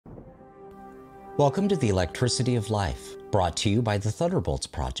Welcome to the Electricity of Life, brought to you by the Thunderbolts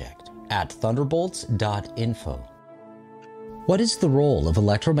Project at thunderbolts.info. What is the role of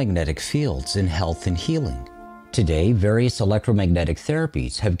electromagnetic fields in health and healing? Today, various electromagnetic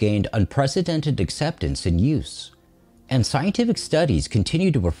therapies have gained unprecedented acceptance and use, and scientific studies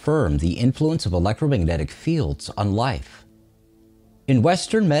continue to affirm the influence of electromagnetic fields on life. In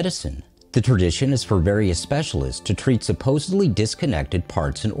Western medicine, the tradition is for various specialists to treat supposedly disconnected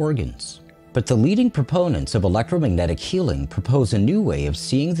parts and organs. But the leading proponents of electromagnetic healing propose a new way of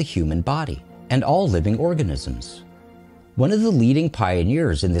seeing the human body and all living organisms. One of the leading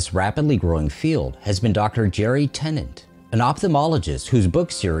pioneers in this rapidly growing field has been Dr. Tennant, an ophthalmologist whose book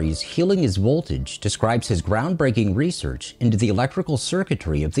series Healing is Voltage describes his groundbreaking research into the electrical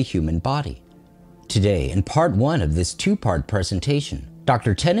circuitry of the human body. Today, in part one of this two-part presentation,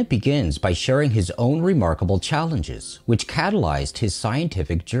 Dr. Tennant begins by sharing his own remarkable challenges, which catalyzed his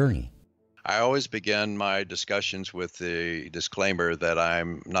scientific journey. I always begin my discussions with the disclaimer that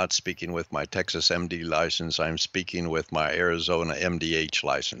I'm not speaking with my Texas MD license, I'm speaking with my Arizona MDH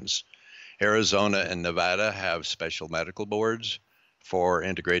license. Arizona and Nevada have special medical boards for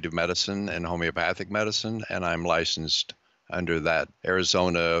integrative medicine and homeopathic medicine, and I'm licensed under that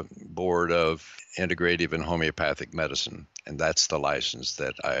Arizona Board of Integrative and Homeopathic Medicine. And that's the license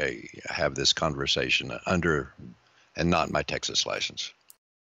that I have this conversation under, and not my Texas license.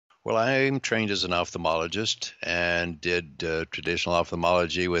 Well, I'm trained as an ophthalmologist and did traditional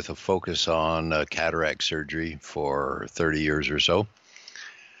ophthalmology with a focus on cataract surgery for 30 years or so.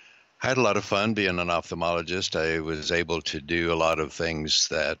 I had a lot of fun being an ophthalmologist. I was able to do a lot of things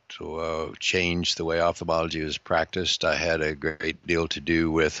that changed the way ophthalmology was practiced. I had a great deal to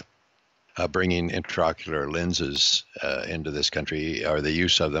do with bringing intraocular lenses into this country, or the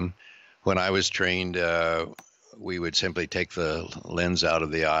use of them. When I was trained, we would simply take the lens out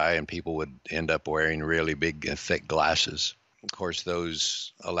of the eye and people would end up wearing really big, thick glasses. Of course,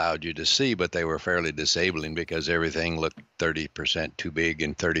 those allowed you to see, but they were fairly disabling because everything looked 30% too big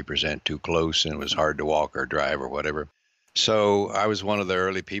and 30% too close, and it was hard to walk or drive or whatever. So I was one of the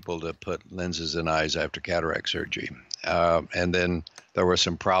early people to put lenses in eyes after cataract surgery. And then there were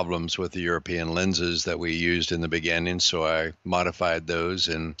some problems with the European lenses that we used in the beginning, so I modified those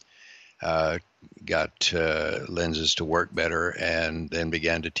and got lenses to work better, and then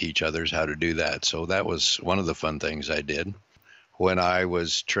began to teach others how to do that. So that was one of the fun things I did. When I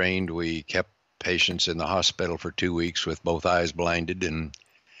was trained, we kept patients in the hospital for 2 weeks with both eyes blinded,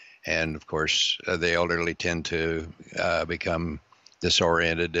 and of course, the elderly tend to become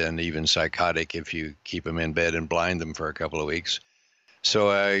disoriented and even psychotic if you keep them in bed and blind them for a couple of weeks.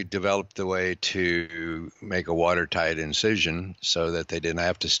 So I developed the way to make a watertight incision so that they didn't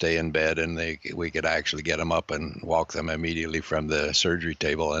have to stay in bed, and we could actually get them up and walk them immediately from the surgery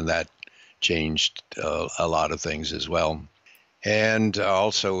table, and that changed a lot of things as well. And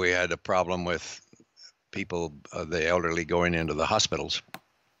also we had a problem with people, the elderly, going into the hospitals.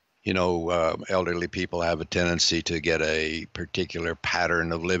 You know, elderly people have a tendency to get a particular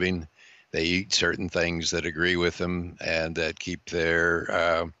pattern of living. They eat certain things that agree with them and that keep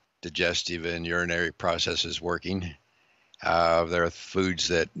their digestive and urinary processes working. There are foods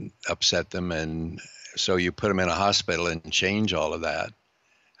that upset them, and so you put them in a hospital and change all of that.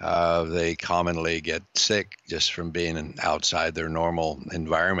 They commonly get sick just from being outside their normal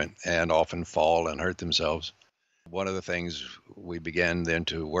environment and often fall and hurt themselves. One of the things we began then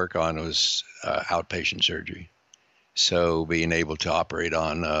to work on was outpatient surgery. So being able to operate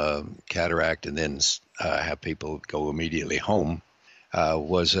on cataract and then have people go immediately home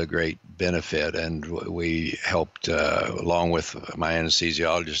was a great benefit. And we helped, along with my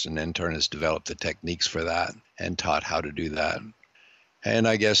anesthesiologist and internist, develop the techniques for that and taught how to do that. And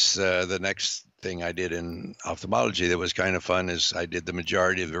I guess the next thing I did in ophthalmology that was kind of fun is I did the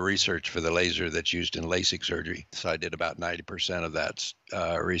majority of the research for the laser that's used in LASIK surgery. So I did about 90% of that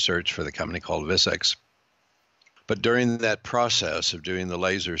research for the company called Visex. But during that process of doing the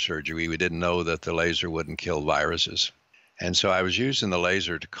laser surgery, we didn't know that the laser wouldn't kill viruses. And so I was using the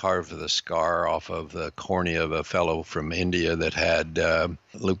laser to carve the scar off of the cornea of a fellow from India that had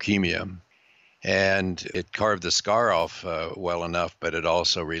leukemia. And it carved the scar off well enough, but it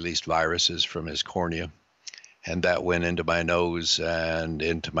also released viruses from his cornea. And that went into my nose and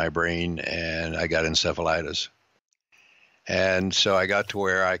into my brain, and I got encephalitis. And so I got to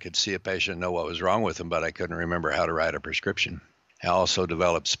where I could see a patient, know what was wrong with them, but I couldn't remember how to write a prescription. I also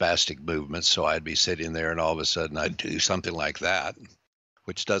developed spastic movements, so I'd be sitting there and all of a sudden I'd do something like that,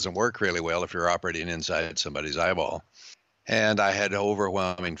 which doesn't work really well if you're operating inside somebody's eyeball. And I had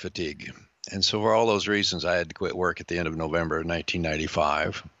overwhelming fatigue. And so for all those reasons, I had to quit work at the end of November of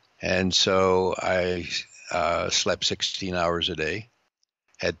 1995. And so I slept 16 hours a day,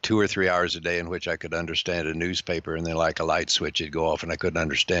 had 2 or 3 hours a day in which I could understand a newspaper, and then like a light switch, it'd go off and I couldn't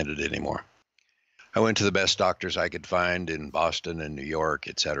understand it anymore. I went to the best doctors I could find in Boston and New York,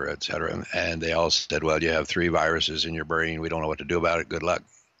 et cetera, and they all said, well, you have 3 viruses in your brain. We don't know what to do about it. Good luck.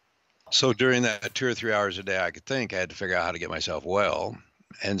 So during that 2 or 3 hours a day I could think, I had to figure out how to get myself well.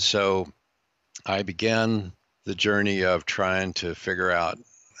 And so I began the journey of trying to figure out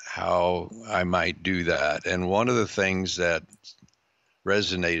how I might do that. And one of the things that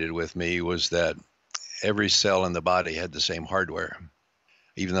resonated with me was that every cell in the body had the same hardware.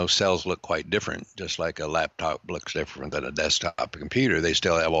 Even though cells look quite different, just like a laptop looks different than a desktop computer, they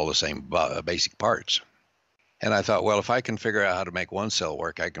still have all the same basic parts. And I thought, well, if I can figure out how to make one cell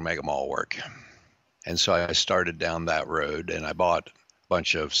work, I can make them all work. And so I started down that road, and I bought a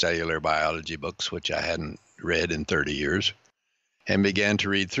bunch of cellular biology books, which I hadn't read in 30 years, and began to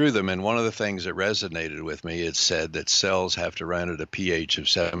read through them. And one of the things that resonated with me, it said that cells have to run at a pH of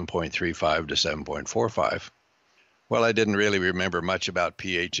 7.35 to 7.45. Well, I didn't really remember much about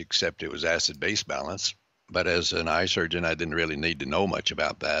pH except it was acid-base balance. But as an eye surgeon, I didn't really need to know much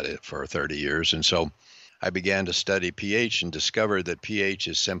about that for 30 years. And so I began to study pH and discovered that pH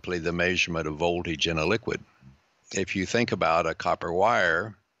is simply the measurement of voltage in a liquid. If you think about a copper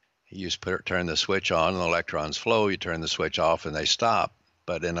wire, you turn the switch on and electrons flow, you turn the switch off and they stop.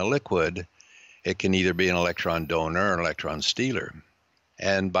 But in a liquid, it can either be an electron donor or an electron stealer.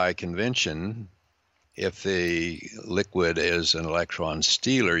 And by convention, if the liquid is an electron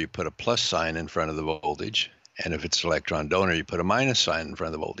stealer, you put a plus sign in front of the voltage. And if it's an electron donor, you put a minus sign in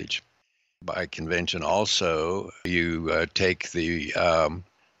front of the voltage. By convention also, you take the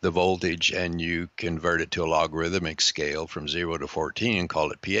voltage and you convert it to a logarithmic scale from 0 to 14 and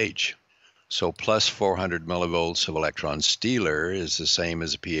call it pH. So plus 400 millivolts of electron stealer is the same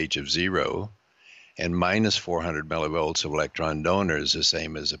as a pH of 0. And minus 400 millivolts of electron donor is the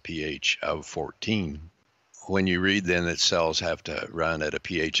same as a pH of 14. When you read then that cells have to run at a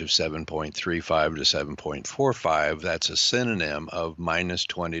pH of 7.35 to 7.45, that's a synonym of minus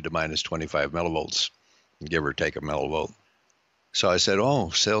 20 to minus 25 millivolts, give or take a millivolt. So I said, oh,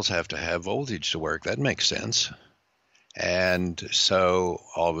 cells have to have voltage to work. That makes sense. And so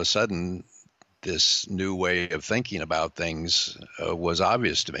all of a sudden, this new way of thinking about things was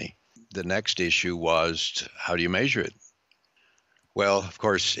obvious to me. The next issue was, how do you measure it? Well, of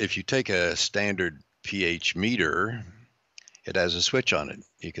course, if you take a standard pH meter, it has a switch on it.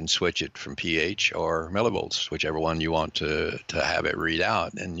 You can switch it from pH or millivolts, whichever one you want to have it read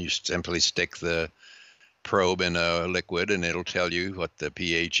out. And you simply stick the probe in a liquid and it'll tell you what the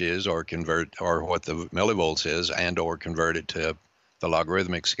pH is or what the millivolts is and or convert it to the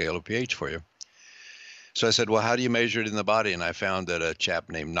logarithmic scale of pH for you. So I said, well, how do you measure it in the body? And I found that a chap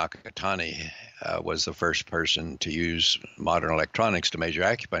named Nakatani was the first person to use modern electronics to measure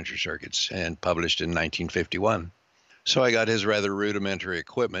acupuncture circuits and published in 1951. So I got his rather rudimentary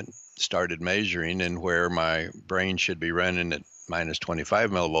equipment, started measuring, and where my brain should be running at minus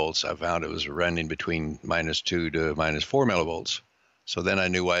 25 millivolts, I found it was running between minus 2 to minus 4 millivolts. So then I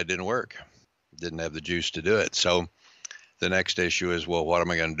knew why it didn't work. Didn't have the juice to do it. So the next issue is, well, what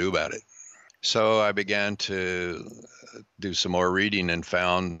am I going to do about it? So I began to do some more reading and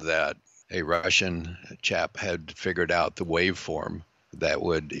found that a Russian chap had figured out the waveform that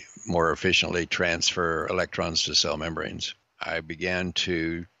would more efficiently transfer electrons to cell membranes. I began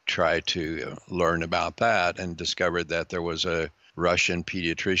to try to learn about that and discovered that there was a Russian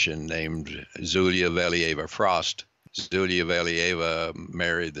pediatrician named Zulia Valieva Frost. Zulia Valieva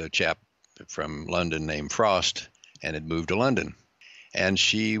married a chap from London named Frost and had moved to London. And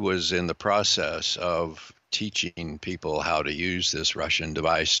she was in the process of teaching people how to use this Russian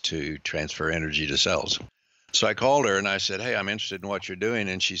device to transfer energy to cells. So I called her and I said, hey, I'm interested in what you're doing.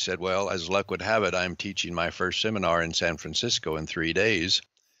 And she said, well, as luck would have it, I'm teaching my first seminar in San Francisco in 3 days.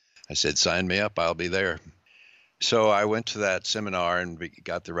 I said, sign me up, I'll be there. So I went to that seminar and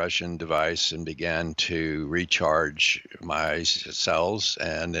got the Russian device and began to recharge my cells.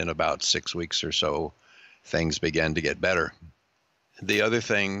 And in about 6 weeks or so, things began to get better. The other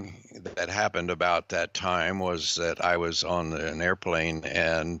thing that happened about that time was that I was on an airplane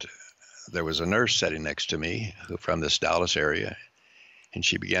and there was a nurse sitting next to me from this Dallas area. And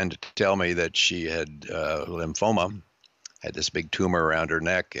she began to tell me that she had lymphoma, had this big tumor around her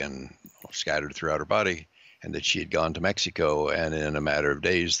neck and scattered throughout her body, and that she had gone to Mexico. And in a matter of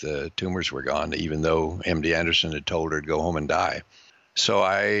days, the tumors were gone, even though MD Anderson had told her to go home and die. So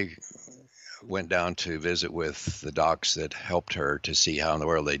I went down to visit with the docs that helped her to see how in the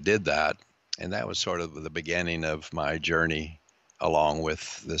world they did that. And that was sort of the beginning of my journey along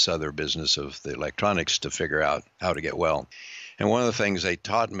with this other business of the electronics to figure out how to get well. And one of the things they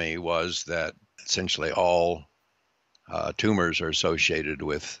taught me was that essentially all tumors are associated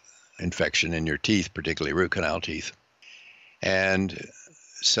with infection in your teeth, particularly root canal teeth. And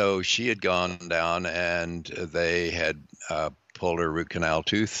so she had gone down and they had pulled her root canal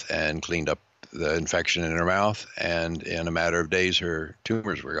tooth and cleaned up the infection in her mouth. And in a matter of days, her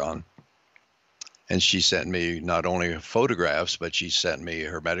tumors were gone. And she sent me not only photographs, but she sent me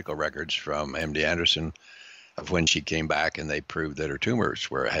her medical records from MD Anderson of when she came back, and they proved that her tumors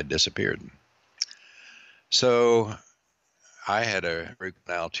had disappeared. So I had a root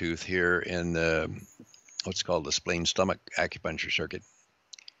canal tooth here in what's called the spleen stomach acupuncture circuit.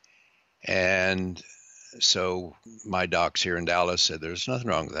 And so my docs here in Dallas said there's nothing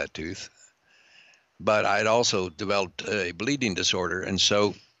wrong with that tooth. But I'd also developed a bleeding disorder. And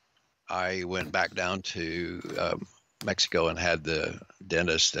so I went back down to Mexico and had the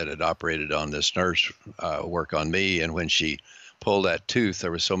dentist that had operated on this nurse work on me. And when she pulled that tooth,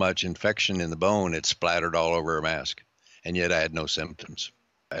 there was so much infection in the bone, it splattered all over her mask. And yet I had no symptoms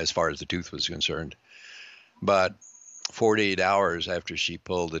as far as the tooth was concerned. But 48 hours after she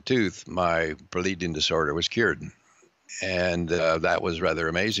pulled the tooth, my bleeding disorder was cured. And that was rather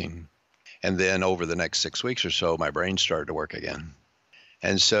amazing. And then over the next 6 weeks or so, my brain started to work again.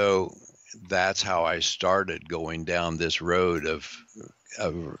 And so that's how I started going down this road of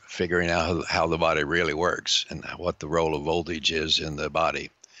figuring out how the body really works and what the role of voltage is in the body,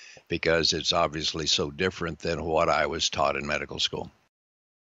 because it's obviously so different than what I was taught in medical school.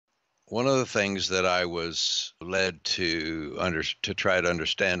 One of the things that I was led to try to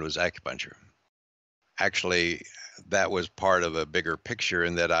understand was acupuncture. Actually, that was part of a bigger picture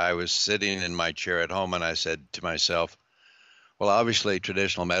in that I was sitting in my chair at home and I said to myself, well, obviously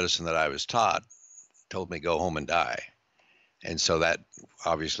traditional medicine that I was taught told me go home and die. And so that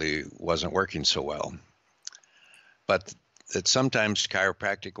obviously wasn't working so well. But that sometimes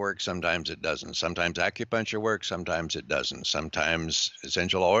chiropractic works, sometimes it doesn't. Sometimes acupuncture works, sometimes it doesn't. Sometimes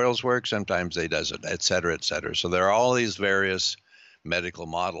essential oils work, sometimes they doesn't, et cetera, et cetera. So there are all these various medical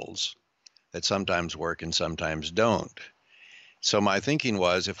models that sometimes work and sometimes don't. So my thinking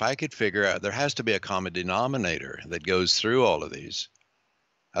was, if I could figure out, there has to be a common denominator that goes through all of these.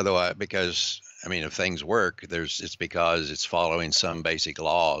 Otherwise, because, I mean, if things work, it's because it's following some basic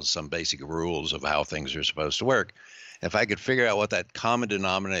laws, some basic rules of how things are supposed to work. If I could figure out what that common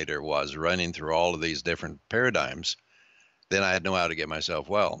denominator was running through all of these different paradigms, then I'd know how to get myself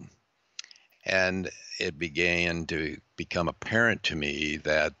well. And it began to become apparent to me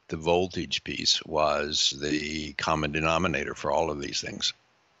that the voltage piece was the common denominator for all of these things.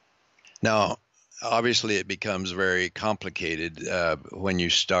 Now, obviously, it becomes very complicated when you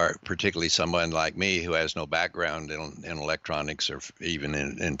start, particularly someone like me who has no background in electronics or even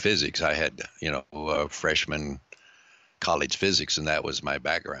in physics. I had, freshman college physics, and that was my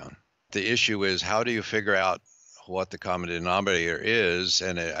background. The issue is, how do you figure out what the common denominator is?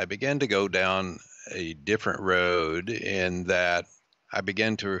 And I began to go down a different road in that I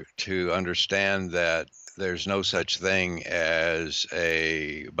began to understand that there's no such thing as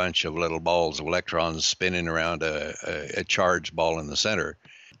a bunch of little balls of electrons spinning around a charged ball in the center.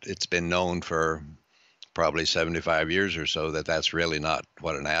 It's been known for probably 75 years or so that that's really not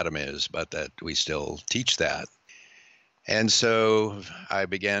what an atom is, but that we still teach that. And so I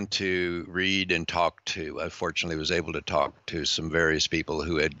began to read and I fortunately was able to talk to some various people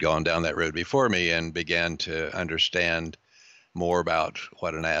who had gone down that road before me and began to understand more about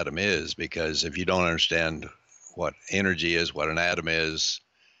what an atom is, because if you don't understand what energy is, what an atom is,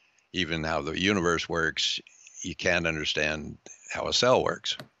 even how the universe works, you can't understand how a cell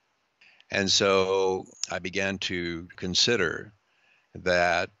works. And so I began to consider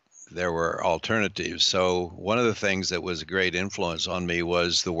that there were alternatives. So one of the things that was a great influence on me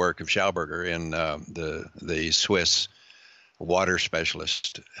was the work of Schauberger, in the Swiss water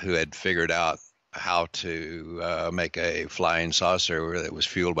specialist who had figured out how to make a flying saucer that was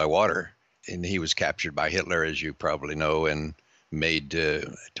fueled by water. And he was captured by Hitler, as you probably know, and made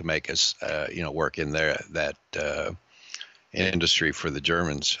to make us, work in that industry for the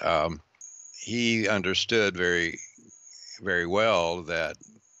Germans. He understood very, very well that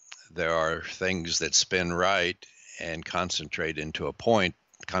there are things that spin right and concentrate the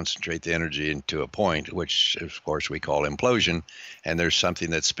energy into a point, which of course we call implosion. And there's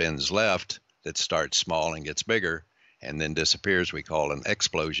something that spins left that starts small and gets bigger and then disappears, we call an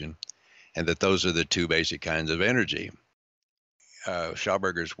explosion. And that those are the two basic kinds of energy.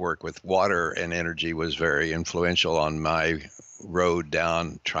 Schauberger's work with water and energy was very influential on my road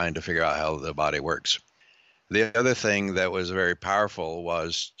down trying to figure out how the body works. The other thing that was very powerful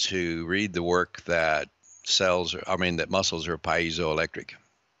was to read the work that that muscles are piezoelectric.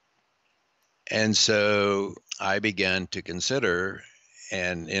 And so I began to consider,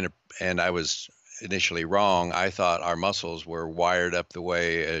 and I was initially wrong. I thought our muscles were wired up the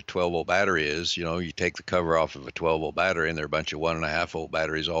way a 12-volt battery is. You know, you take the cover off of a 12-volt battery, and there are a bunch of 1.5-volt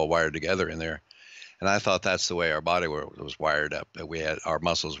batteries all wired together in there. And I thought that's the way our body was wired up. That our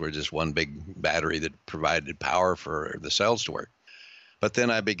muscles were just one big battery that provided power for the cells to work. But then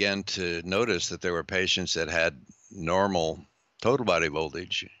I began to notice that there were patients that had normal total body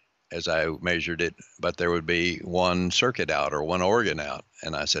voltage as I measured it, but there would be one circuit out or one organ out.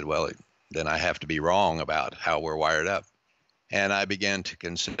 And I said, well, then I have to be wrong about how we're wired up. And I began to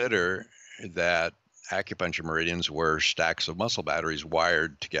consider that acupuncture meridians were stacks of muscle batteries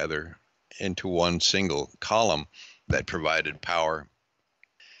wired together into one single column that provided power.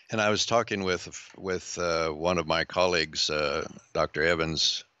 And I was talking with one of my colleagues, Dr.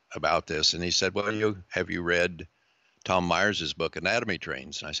 Evans, about this, and he said, well, have you read Tom Myers's book, Anatomy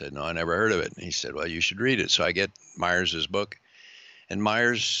Trains? And I said, no, I never heard of it. And he said, well, you should read it. So I get Myers's book, and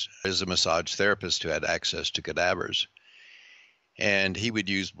Myers is a massage therapist who had access to cadavers. And he would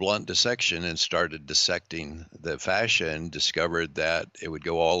use blunt dissection and started dissecting the fascia and discovered that it would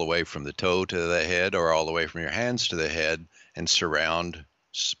go all the way from the toe to the head or all the way from your hands to the head and surround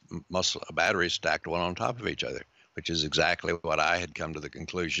muscle batteries stacked one on top of each other, which is exactly what I had come to the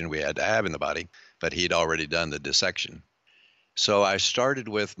conclusion we had to have in the body, but he'd already done the dissection. So I started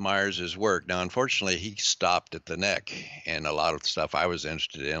with Myers's work. Now, unfortunately, he stopped at the neck, and a lot of the stuff I was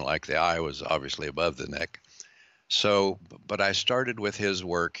interested in, like the eye, was obviously above the neck. So, but I started with his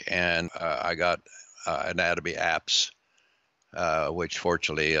work, and I got anatomy apps, which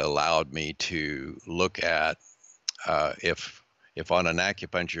fortunately allowed me to look at if on an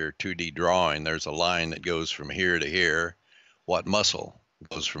acupuncture 2D drawing, there's a line that goes from here to here, what muscle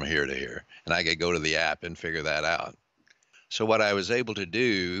goes from here to here? And I could go to the app and figure that out. So what I was able to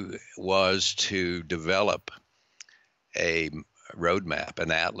do was to develop a roadmap,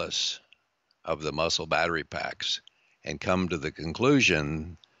 an atlas of the muscle battery packs, and come to the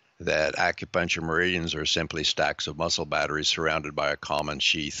conclusion that acupuncture meridians are simply stacks of muscle batteries surrounded by a common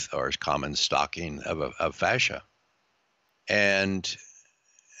sheath or common stocking of fascia. And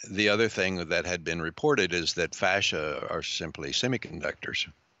the other thing that had been reported is that fascia are simply semiconductors.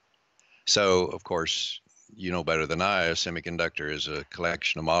 So, of course, you know better than I, a semiconductor is a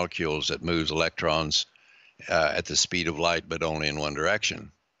collection of molecules that moves electrons at the speed of light, but only in one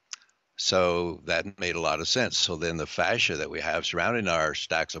direction. So that made a lot of sense. So then the fascia that we have surrounding our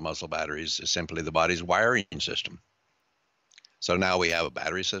stacks of muscle batteries is simply the body's wiring system. So now we have a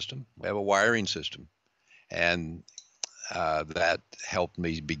battery system, we have a wiring system. And that helped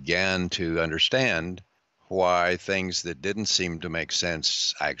me begin to understand why things that didn't seem to make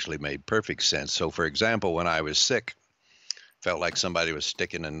sense actually made perfect sense. So for example, when I was sick, felt like somebody was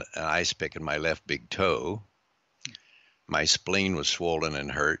sticking an ice pick in my left big toe. My spleen was swollen and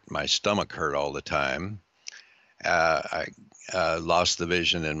hurt. My stomach hurt all the time. I lost the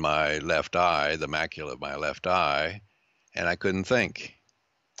vision in my left eye, the macula of my left eye, and I couldn't think.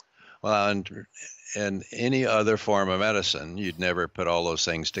 Well, in any other form of medicine, you'd never put all those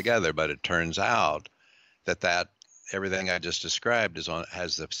things together, but it turns out that everything I just described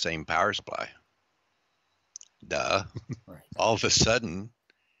has the same power supply. Duh. Right. All of a sudden,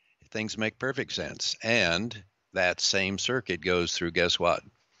 things make perfect sense. And that same circuit goes through, guess what?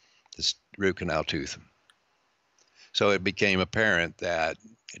 This root canal tooth. So it became apparent that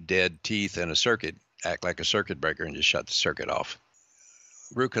dead teeth in a circuit act like a circuit breaker and just shut the circuit off.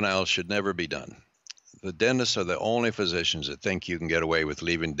 Root canals should never be done. The dentists are the only physicians that think you can get away with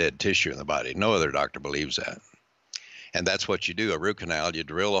leaving dead tissue in the body. No other doctor believes that. And that's what you do, a root canal. You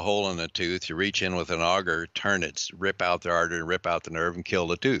drill a hole in the tooth, you reach in with an auger, turn it, rip out the artery, rip out the nerve, and kill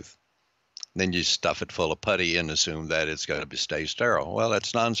the tooth. Then you stuff it full of putty and assume that it's going to stay sterile. Well,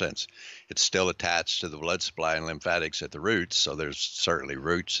 that's nonsense. It's still attached to the blood supply and lymphatics at the roots, so there's certainly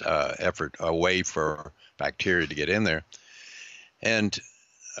a way for bacteria to get in there. And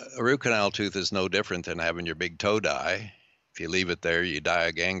a root canal tooth is no different than having your big toe die. If you leave it there, you die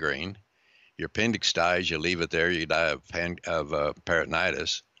of gangrene. Your appendix dies, you leave it there, you die of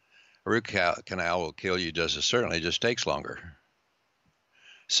peritonitis. A root canal will kill you just as certainly, it just takes longer.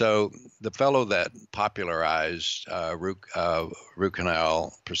 So the fellow that popularized root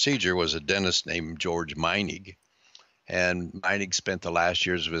canal procedure was a dentist named George Meinig. And Meinig spent the last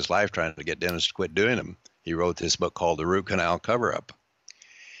years of his life trying to get dentists to quit doing them. He wrote this book called The Root Canal Cover-Up.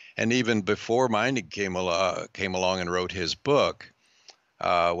 And even before Meinig came along and wrote his book,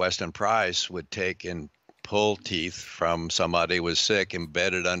 Weston Price would take and pull teeth from somebody who was sick,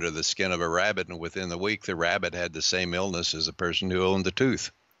 embedded under the skin of a rabbit, and within the week, the rabbit had the same illness as the person who owned the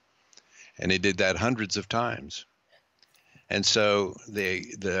tooth. And he did that hundreds of times. And so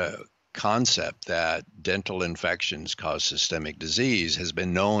the concept that dental infections cause systemic disease has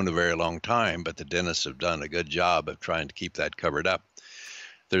been known a very long time, but the dentists have done a good job of trying to keep that covered up.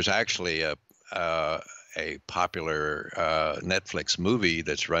 There's actually a popular Netflix movie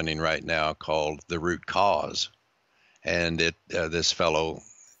that's running right now called The Root Cause. And this fellow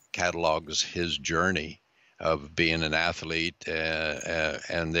catalogs his journey of being an athlete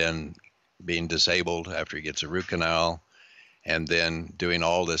and then being disabled after he gets a root canal, and then doing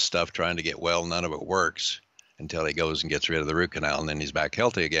all this stuff trying to get well. None of it works until he goes and gets rid of the root canal, and then he's back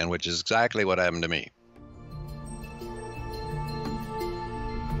healthy again, which is exactly what happened to me.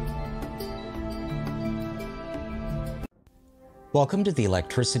 Welcome to the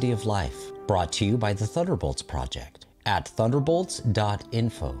Electricity of Life, brought to you by the Thunderbolts Project at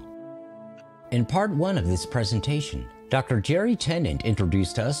thunderbolts.info. In part one of this presentation, Dr. Jerry Tennant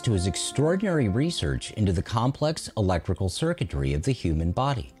introduced us to his extraordinary research into the complex electrical circuitry of the human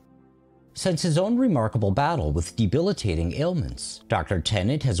body. Since his own remarkable battle with debilitating ailments, Dr.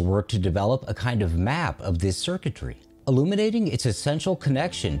 Tennant has worked to develop a kind of map of this circuitry, illuminating its essential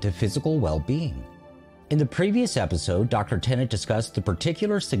connection to physical well-being. In the previous episode, Dr. Tennant discussed the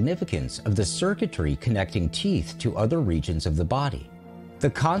particular significance of the circuitry connecting teeth to other regions of the body. The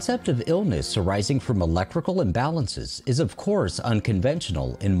concept of illness arising from electrical imbalances is of course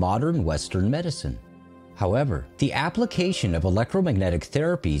unconventional in modern Western medicine. However, the application of electromagnetic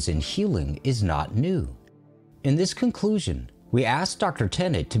therapies in healing is not new. In this conclusion, we asked Dr.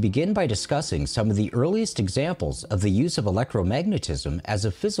 Tennant to begin by discussing some of the earliest examples of the use of electromagnetism as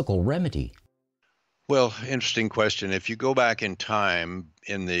a physical remedy. Well, interesting question. If you go back in time,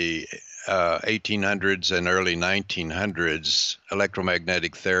 in the 1800s and early 1900s,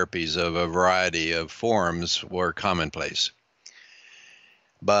 electromagnetic therapies of a variety of forms were commonplace.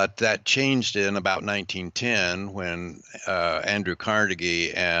 But that changed in about 1910 when Andrew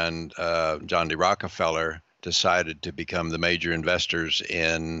Carnegie and John D. Rockefeller decided to become the major investors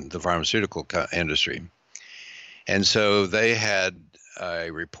in the pharmaceutical industry. And so they had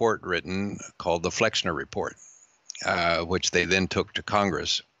a report written called the Flexner Report, which they then took to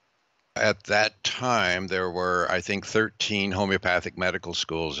Congress. At that time, there were, I think, 13 homeopathic medical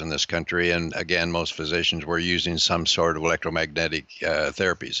schools in this country. And again, most physicians were using some sort of electromagnetic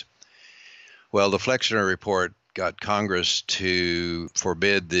therapies. Well, the Flexner Report got Congress to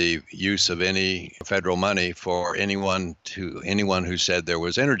forbid the use of any federal money for anyone who said there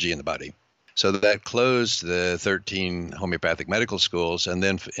was energy in the body. So that closed the 13 homeopathic medical schools, and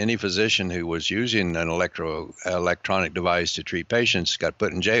then any physician who was using an electronic device to treat patients got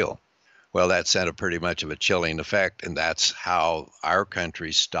put in jail. Well, that sent a pretty much of a chilling effect, and that's how our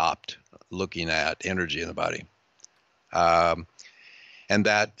country stopped looking at energy in the body. And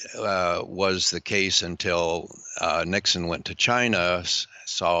that was the case until Nixon went to China,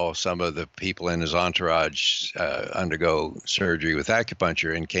 saw some of the people in his entourage undergo surgery with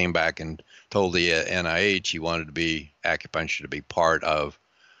acupuncture, and came back and told the NIH he wanted acupuncture to be part of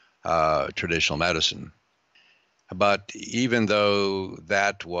traditional medicine. But even though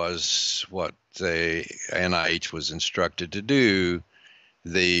that was what the NIH was instructed to do,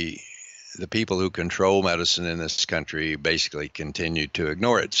 the people who control medicine in this country basically continued to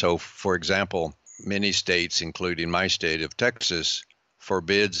ignore it. So, for example, many states, including my state of Texas,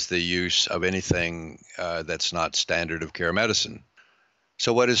 forbids the use of anything that's not standard of care medicine.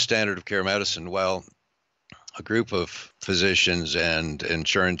 So what is standard of care medicine? Well, a group of physicians and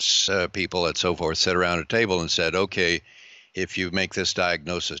insurance people and so forth sat around a table and said, okay, if you make this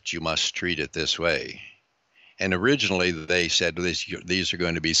diagnosis, you must treat it this way. And originally they said these are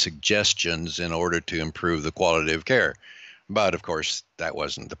going to be suggestions in order to improve the quality of care. But of course, that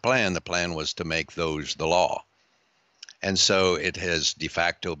wasn't the plan. The plan was to make those the law. And so it has de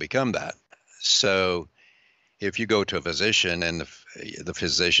facto become that. So if you go to a physician and the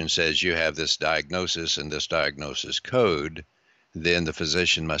physician says you have this diagnosis and this diagnosis code, then the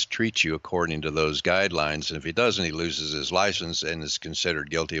physician must treat you according to those guidelines. And if he doesn't, he loses his license and is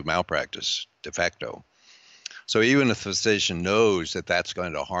considered guilty of malpractice de facto. So even if the physician knows that that's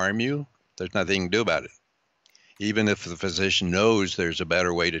going to harm you, there's nothing you can do about it. Even if the physician knows there's a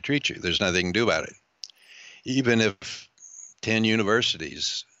better way to treat you, there's nothing you can do about it. Even if 10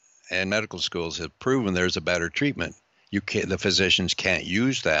 universities and medical schools have proven there's a better treatment, the physicians can't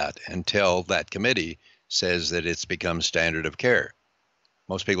use that until that committee says that it's become standard of care.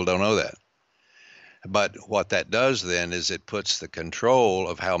 Most people don't know that. But what that does then is it puts the control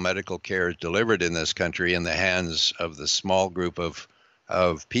of how medical care is delivered in this country in the hands of the small group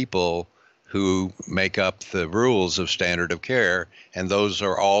of people who make up the rules of standard of care, and those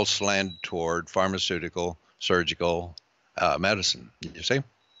are all slanted toward pharmaceutical, surgical medicine, you see?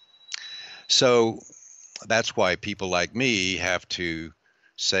 So that's why people like me have to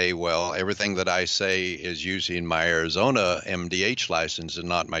say, well, everything that I say is using my Arizona MDH license and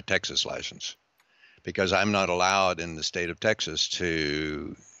not my Texas license, because I'm not allowed in the state of Texas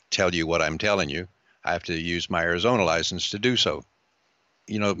to tell you what I'm telling you. I have to use my Arizona license to do so.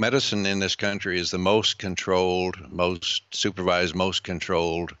 You know, medicine in this country is the most controlled, most supervised, most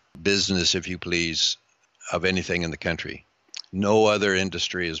controlled business, if you please, of anything in the country. No other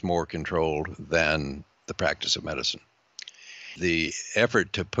industry is more controlled than the practice of medicine. The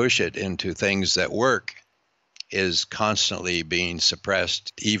effort to push it into things that work is constantly being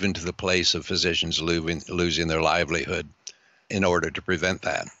suppressed, even to the place of physicians losing their livelihood in order to prevent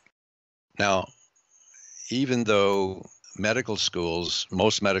that. Now, even though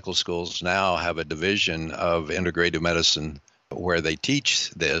most medical schools now have a division of integrative medicine where they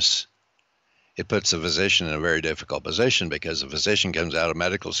teach this, it puts the physician in a very difficult position, because the physician comes out of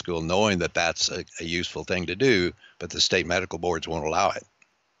medical school knowing that that's a useful thing to do, but the state medical boards won't allow it.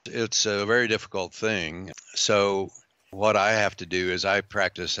 It's a very difficult thing. So what I have to do is I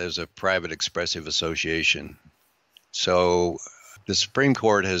practice as a private expressive association. So the Supreme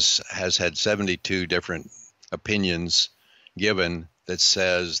Court has had 72 different opinions given that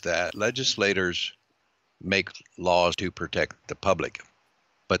says that legislators make laws to protect the public,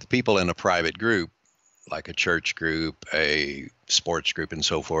 but the people in a private group, like a church group, a sports group, and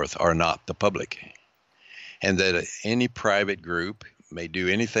so forth, are not the public. And that any private group may do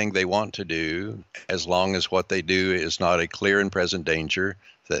anything they want to do as long as what they do is not a clear and present danger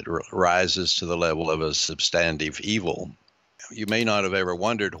that rises to the level of a substantive evil. You may not have ever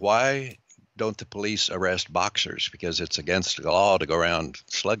wondered, why don't the police arrest boxers? Because it's against the law to go around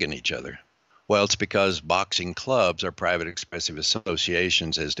slugging each other. Well, it's because boxing clubs are private expressive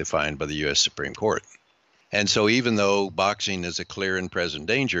associations as defined by the U.S. Supreme Court. And so even though boxing is a clear and present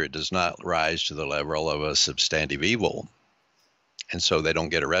danger, it does not rise to the level of a substantive evil. And so they don't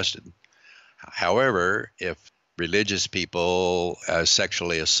get arrested. However, if religious people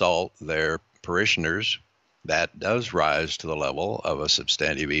sexually assault their parishioners, that does rise to the level of a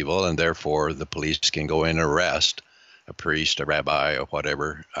substantive evil, and therefore the police can go in and arrest a priest, a rabbi, or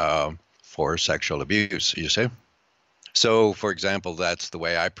whatever for sexual abuse, you see? So, for example, that's the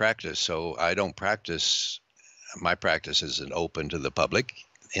way I practice. So I don't practice, my practice isn't open to the public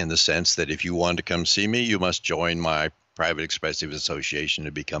in the sense that if you want to come see me, you must join my private expressive association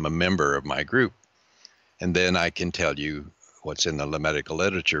to become a member of my group. And then I can tell you what's in the medical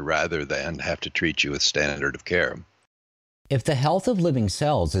literature rather than have to treat you with standard of care. If the health of living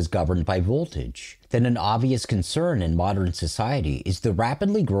cells is governed by voltage, then an obvious concern in modern society is the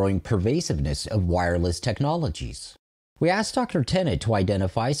rapidly growing pervasiveness of wireless technologies. We asked Dr. Tennant to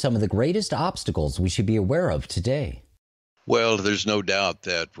identify some of the greatest obstacles we should be aware of today. Well, there's no doubt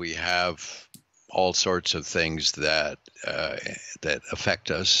that we have all sorts of things that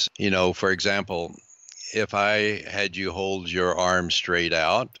affect us. You know, for example, if I had you hold your arm straight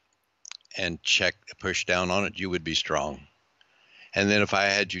out and push down on it, you would be strong. And then if I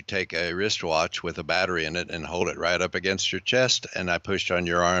had you take a wristwatch with a battery in it and hold it right up against your chest and I pushed on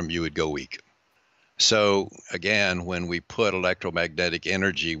your arm, you would go weak. So again, when we put electromagnetic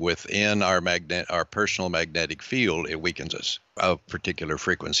energy within our personal magnetic field, it weakens us. Of particular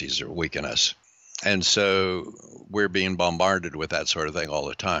frequencies weaken us. And so we're being bombarded with that sort of thing all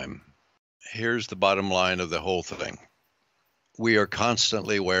the time. Here's the bottom line of the whole thing. We are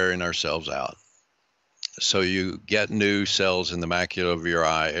constantly wearing ourselves out. So you get new cells in the macula of your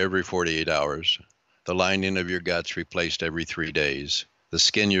eye every 48 hours. The lining of your gut's replaced every 3 days. The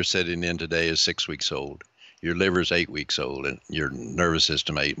skin you're sitting in today is 6 weeks old. Your liver's 8 weeks old, and your nervous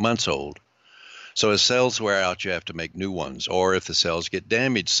system 8 months old. So as cells wear out, you have to make new ones. Or if the cells get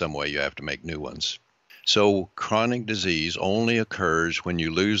damaged some way, you have to make new ones. So chronic disease only occurs when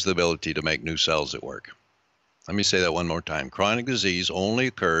you lose the ability to make new cells at work. Let me say that one more time. Chronic disease only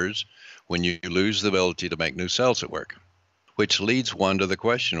occurs when you lose the ability to make new cells at work, which leads one to the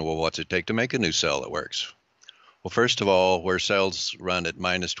question, well, what's it take to make a new cell that works? Well, first of all, where cells run at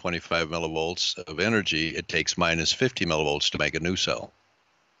minus 25 millivolts of energy, it takes minus 50 millivolts to make a new cell.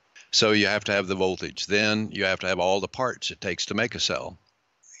 So you have to have the voltage. Then you have to have all the parts it takes to make a cell.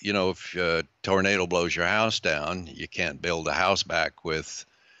 You know, if a tornado blows your house down, you can't build a house back with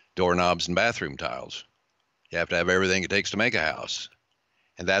doorknobs and bathroom tiles. You have to have everything it takes to make a house.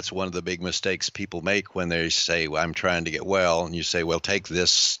 And that's one of the big mistakes people make when they say, well, I'm trying to get well. And you say, well, take this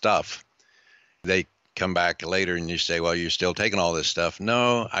stuff. They come back later and you say, well, you're still taking all this stuff.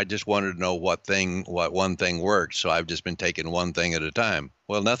 No, I just wanted to know what one thing worked. So I've just been taking one thing at a time.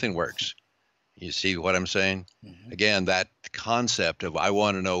 Well, nothing works. You see what I'm saying? Mm-hmm. Again, that concept of I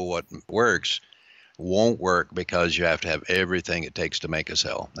want to know what works won't work because you have to have everything it takes to make a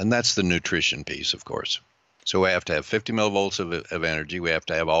cell. And that's the nutrition piece, of course. So we have to have 50 millivolts of energy. We have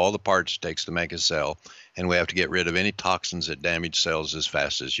to have all the parts it takes to make a cell. And we have to get rid of any toxins that damage cells as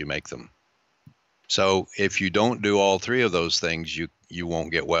fast as you make them. So if you don't do all three of those things, you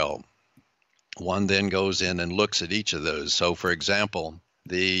won't get well. One then goes in and looks at each of those. So for example,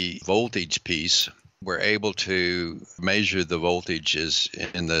 the voltage piece, we're able to measure the voltages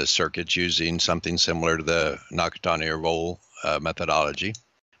in the circuits using something similar to the Nakatani or Vol methodology.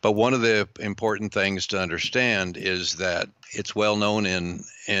 But one of the important things to understand is that it's well known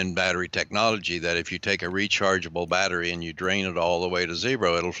in battery technology that if you take a rechargeable battery and you drain it all the way to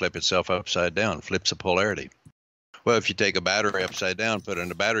zero, it'll flip itself upside down, flips the polarity. Well, if you take a battery upside down, put it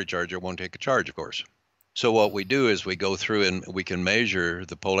in a battery charger, it won't take a charge, of course. So what we do is we go through and we can measure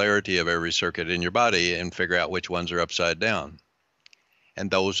the polarity of every circuit in your body and figure out which ones are upside down.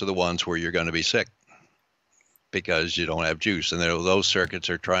 And those are the ones where you're going to be sick, because you don't have juice. And those circuits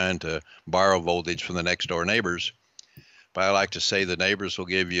are trying to borrow voltage from the next door neighbors. But I like to say the neighbors will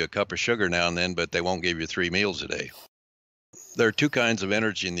give you a cup of sugar now and then, but they won't give you 3 meals a day. There are two kinds of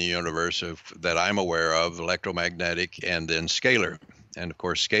energy in the universe that I'm aware of, electromagnetic and then scalar. And of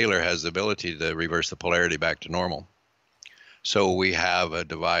course, scalar has the ability to reverse the polarity back to normal. So we have a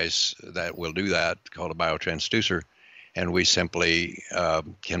device that will do that called a biotransducer. And we simply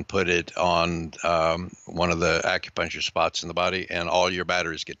can put it on one of the acupuncture spots in the body, and all your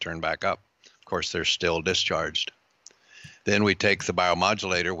batteries get turned back up. Of course, they're still discharged. Then we take the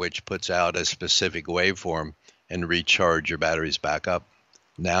biomodulator, which puts out a specific waveform, and recharge your batteries back up.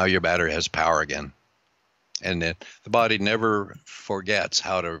 Now your battery has power again. And the body never forgets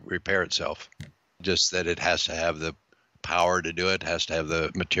how to repair itself, just that it has to have the power to do it, has to have the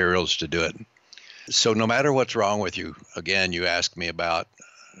materials to do it. So no matter what's wrong with you, again, you ask me about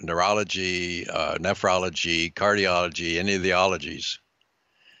neurology, nephrology, cardiology, any of the ologies,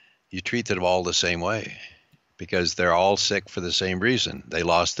 you treat them all the same way because they're all sick for the same reason. They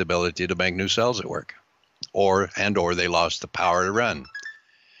lost the ability to make new cells at work, or they lost the power to run.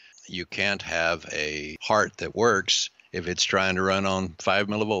 You can't have a heart that works if it's trying to run on 5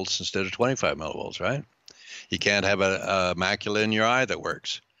 millivolts instead of 25 millivolts, right? You can't have a macula in your eye that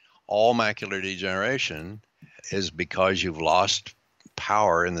works. All macular degeneration is because you've lost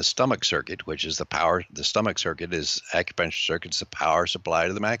power in the stomach circuit, which is the stomach circuit is acupuncture circuits, the power supply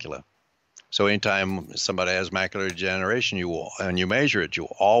to the macula. So anytime somebody has macular degeneration, and you measure it,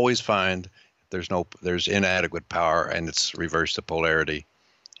 you'll always find there's inadequate power, and it's reversed the polarity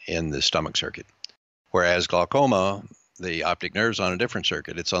in the stomach circuit. Whereas glaucoma, the optic nerve's on a different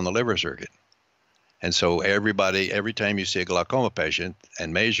circuit. It's on the liver circuit. And so every time you see a glaucoma patient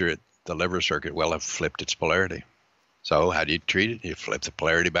and measure it, the liver circuit will have flipped its polarity. So how do you treat it? You flip the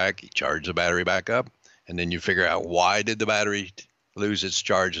polarity back, you charge the battery back up, and then you figure out why did the battery lose its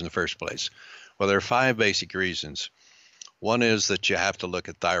charge in the first place? Well, there are 5 basic reasons. One is that you have to look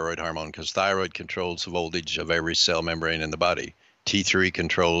at thyroid hormone, because thyroid controls the voltage of every cell membrane in the body. T3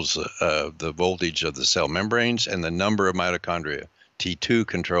 controls the voltage of the cell membranes and the number of mitochondria. T2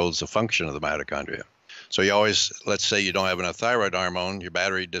 controls the function of the mitochondria. So let's say you don't have enough thyroid hormone, your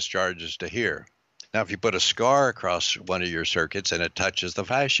battery discharges to here. Now, if you put a scar across one of your circuits and it touches the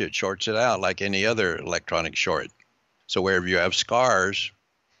fascia, it shorts it out like any other electronic short. So wherever you have scars,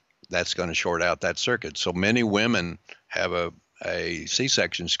 that's going to short out that circuit. So many women have a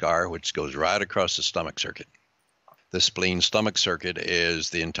C-section scar, which goes right across the stomach circuit. The spleen-stomach circuit is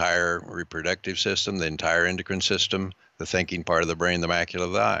the entire reproductive system, the entire endocrine system, the thinking part of the brain, the macula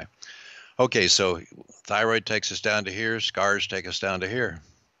of the eye. Okay, so thyroid takes us down to here, scars take us down to here.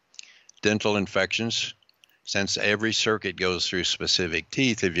 Dental infections, since every circuit goes through specific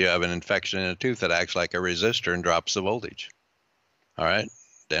teeth, if you have an infection in a tooth, it acts like a resistor and drops the voltage. All right,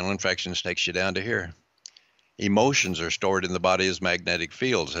 dental infections takes you down to here. Emotions are stored in the body as magnetic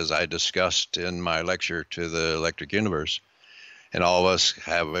fields, as I discussed in my lecture to the electric universe. And all of us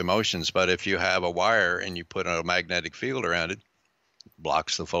have emotions, but if you have a wire and you put a magnetic field around it, it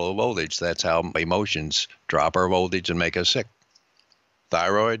blocks the flow of voltage. That's how emotions drop our voltage and make us sick.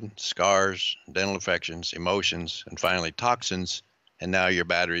 Thyroid, scars, dental infections, emotions, and finally toxins. And now your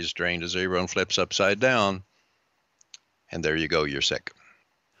battery is drained to zero and flips upside down. And there you go, you're sick.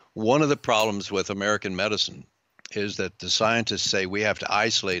 One of the problems with American medicine is that the scientists say we have to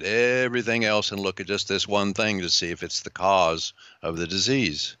isolate everything else and look at just this one thing to see if it's the cause of the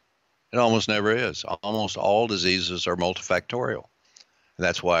disease. It almost never is. Almost all diseases are multifactorial. And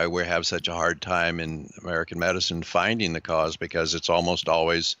that's why we have such a hard time in American medicine finding the cause, because it's almost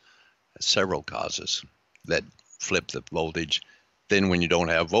always several causes that flip the voltage. Then when you don't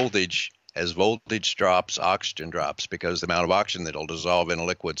have voltage, as voltage drops, oxygen drops, because the amount of oxygen that will dissolve in a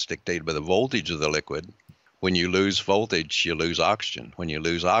liquid is dictated by the voltage of the liquid. When you lose voltage, you lose oxygen. When you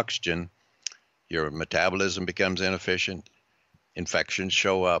lose oxygen, your metabolism becomes inefficient, infections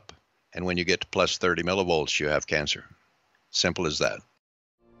show up, and when you get to plus 30 millivolts, you have cancer. Simple as that.